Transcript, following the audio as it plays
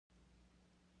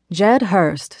Jed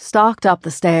Hurst stalked up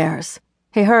the stairs.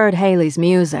 He heard Haley's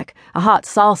music, a hot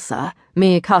salsa,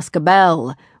 Mi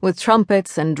Cascabel, with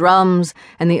trumpets and drums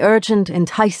and the urgent,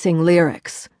 enticing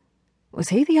lyrics. Was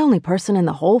he the only person in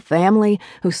the whole family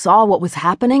who saw what was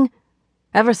happening?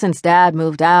 Ever since Dad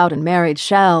moved out and married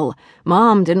Shell,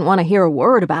 Mom didn't want to hear a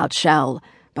word about Shell,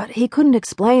 but he couldn't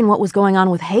explain what was going on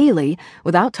with Haley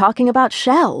without talking about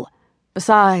Shell.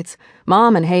 Besides,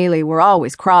 Mom and Haley were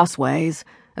always crossways,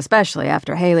 especially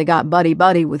after Haley got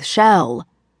buddy-buddy with Shell.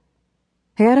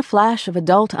 He had a flash of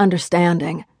adult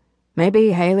understanding.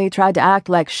 Maybe Haley tried to act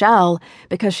like Shell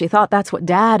because she thought that's what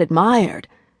Dad admired.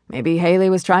 Maybe Haley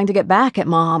was trying to get back at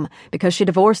Mom because she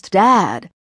divorced Dad.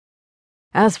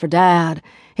 As for Dad,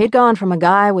 he'd gone from a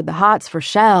guy with the hots for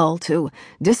Shell to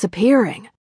disappearing.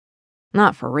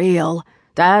 Not for real.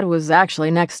 Dad was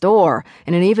actually next door,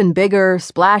 in an even bigger,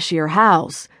 splashier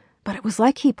house, but it was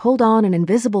like he pulled on an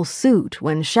invisible suit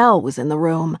when Shell was in the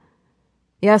room.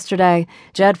 Yesterday,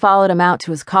 Jed followed him out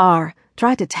to his car,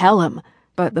 tried to tell him,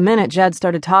 but the minute Jed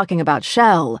started talking about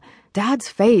Shell, Dad's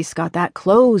face got that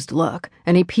closed look,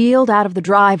 and he peeled out of the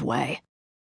driveway.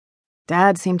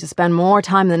 Dad seemed to spend more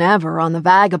time than ever on the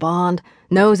vagabond,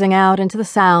 nosing out into the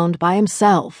sound by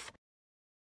himself.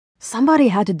 Somebody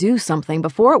had to do something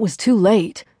before it was too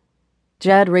late.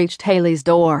 Jed reached Haley's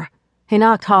door. He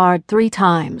knocked hard 3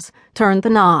 times, turned the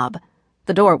knob.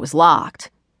 The door was locked.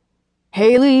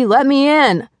 "Haley, let me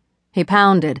in!" He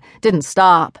pounded, didn't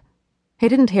stop. He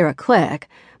didn't hear a click,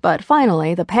 but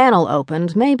finally the panel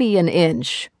opened maybe an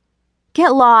inch.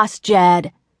 "Get lost,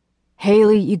 Jed."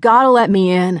 "Haley, you gotta let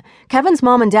me in. Kevin's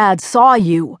mom and dad saw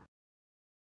you."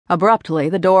 Abruptly,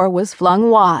 the door was flung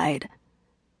wide.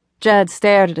 Jed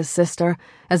stared at his sister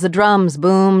as the drums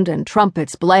boomed and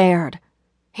trumpets blared.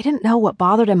 He didn't know what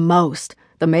bothered him most,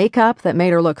 the makeup that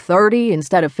made her look 30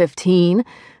 instead of 15,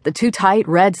 the too tight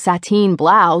red sateen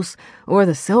blouse, or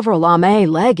the silver lame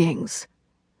leggings.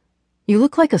 "You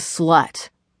look like a slut."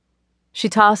 She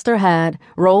tossed her head,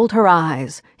 rolled her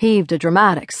eyes, heaved a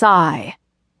dramatic sigh.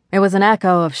 It was an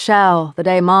echo of Shell the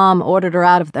day Mom ordered her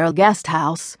out of their guest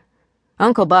house.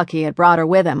 Uncle Bucky had brought her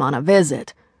with him on a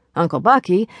visit. Uncle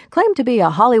Bucky claimed to be a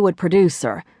Hollywood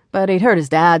producer, but he'd heard his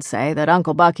dad say that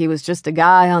Uncle Bucky was just a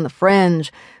guy on the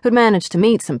fringe who'd managed to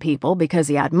meet some people because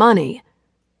he had money.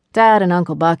 Dad and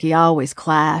Uncle Bucky always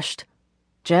clashed.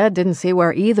 Jed didn't see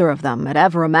where either of them had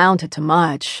ever amounted to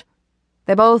much.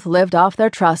 They both lived off their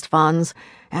trust funds,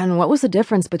 and what was the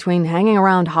difference between hanging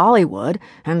around Hollywood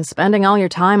and spending all your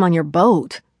time on your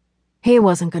boat? He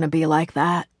wasn't going to be like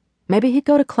that. Maybe he'd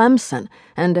go to Clemson,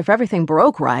 and if everything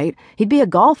broke right, he'd be a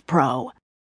golf pro.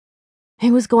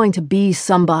 He was going to be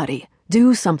somebody,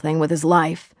 do something with his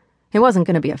life. He wasn't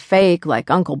going to be a fake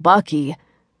like Uncle Bucky.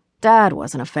 Dad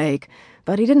wasn't a fake,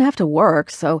 but he didn't have to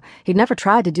work, so he'd never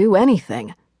tried to do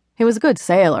anything. He was a good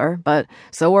sailor, but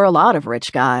so were a lot of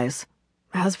rich guys.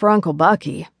 As for Uncle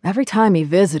Bucky, every time he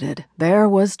visited, there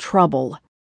was trouble.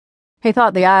 He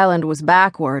thought the island was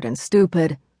backward and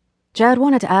stupid. Jed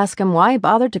wanted to ask him why he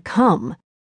bothered to come,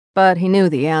 but he knew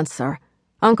the answer.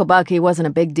 Uncle Bucky wasn't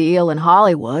a big deal in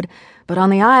Hollywood, but on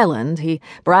the island he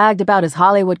bragged about his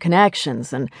Hollywood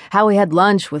connections and how he had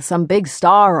lunch with some big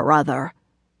star or other.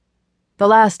 The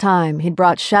last time he'd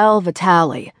brought Shell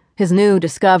Vitale, his new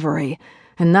discovery,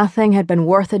 and nothing had been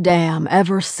worth a damn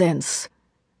ever since.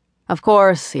 Of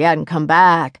course, he hadn't come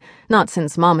back, not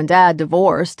since Mom and Dad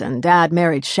divorced and Dad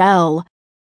married Shell.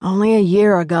 Only a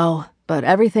year ago, but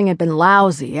everything had been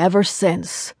lousy ever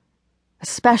since.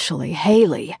 Especially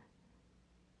Haley.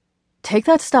 "Take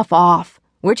that stuff off.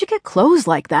 Where'd you get clothes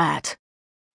like that?"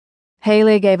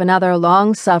 Haley gave another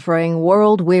long-suffering,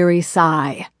 world-weary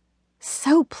sigh.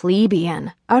 "So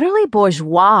plebeian, utterly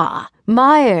bourgeois,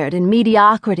 mired in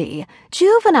mediocrity,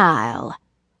 juvenile."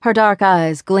 Her dark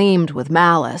eyes gleamed with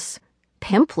malice.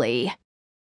 "Pimply."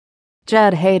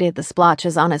 Jed hated the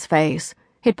splotches on his face.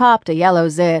 He'd popped a yellow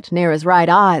zit near his right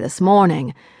eye this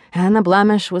morning, and the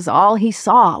blemish was all he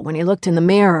saw when he looked in the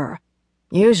mirror.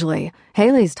 Usually,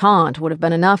 Haley's taunt would have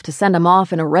been enough to send him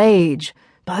off in a rage,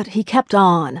 but he kept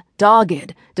on,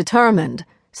 dogged, determined,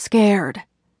 scared.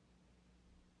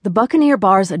 "The Buccaneer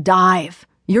Bar's a dive.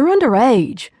 You're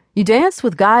underage. You danced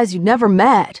with guys you'd never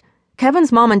met.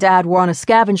 Kevin's mom and dad were on a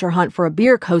scavenger hunt for a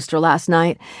beer coaster last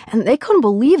night, and they couldn't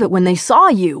believe it when they saw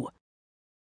you."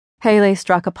 Haley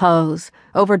struck a pose,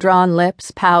 overdrawn lips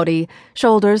pouty,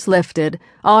 shoulders lifted,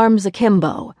 arms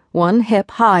akimbo, one hip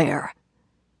higher.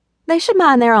 "They should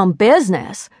mind their own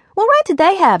business. What right did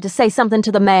they have to say something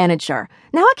to the manager?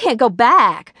 Now I can't go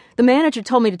back. The manager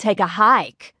told me to take a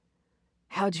hike."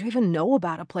 "How'd you even know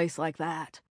about a place like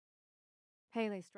that?" Haley